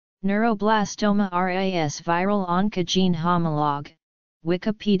Neuroblastoma RAS viral oncogene homolog,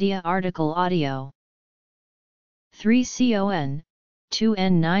 Wikipedia article audio. 3CON,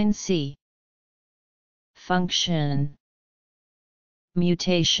 2N9C. Function.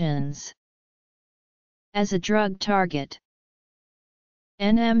 Mutations. As a drug target.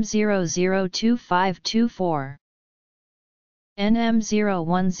 NM002524.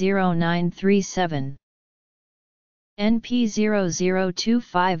 NM010937.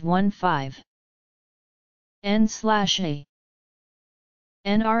 NP002515. N/A.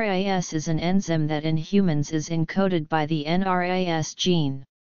 NRAS is an enzyme that in humans is encoded by the NRAS gene.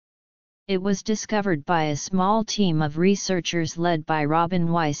 It was discovered by a small team of researchers led by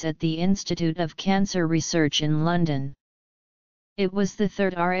Robin Weiss at the Institute of Cancer Research in London. It was the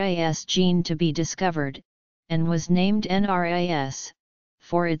third RAS gene to be discovered, and was named NRAS,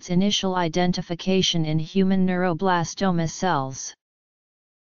 for its initial identification in human neuroblastoma cells.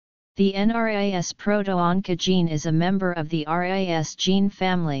 The NRAS proto-oncogene is a member of the RAS gene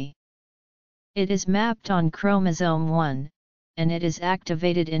family. It is mapped on chromosome 1, and it is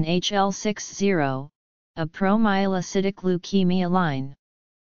activated in HL60, a promyelocytic leukemia line.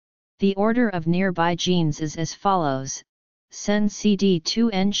 The order of nearby genes is as follows: Sen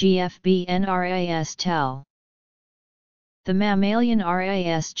CD2NGFB NRAS TEL. The mammalian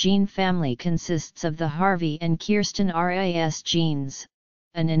RAS gene family consists of the Harvey and Kirsten RAS genes,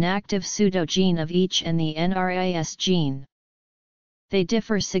 an inactive pseudogene of each, and the NRAS gene. They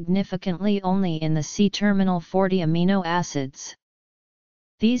differ significantly only in the C-terminal 40 amino acids.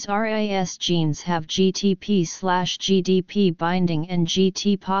 These RAS genes have GTP/GDP binding and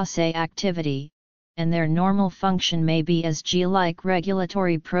GT-POS activity, and their normal function may be as G-like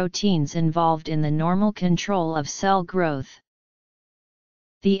regulatory proteins involved in the normal control of cell growth.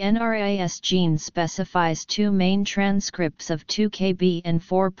 The NRAS gene specifies two main transcripts of 2 kb and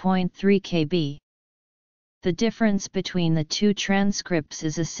 4.3 kb. The difference between the two transcripts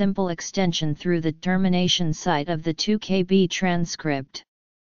is a simple extension through the termination site of the 2 kb transcript.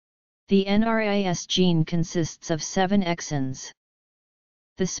 The NRAS gene consists of 7 exons.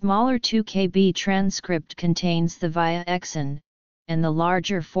 The smaller 2 kb transcript contains the VIA exon, and the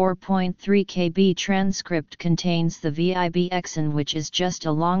larger 4.3 kb transcript contains the VIB exon, which is just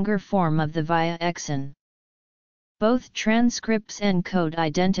a longer form of the VIA exon. Both transcripts encode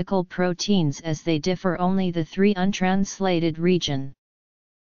identical proteins as they differ only the 3 untranslated region.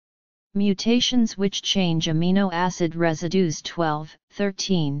 Mutations which change amino acid residues 12,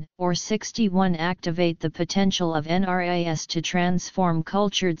 13, or 61 activate the potential of NRAS to transform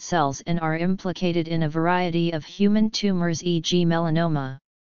cultured cells and are implicated in a variety of human tumors, e.g. melanoma.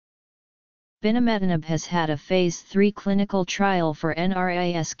 Binimetinib has had a phase 3 clinical trial for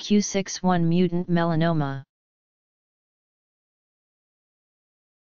NRAS Q61 mutant melanoma.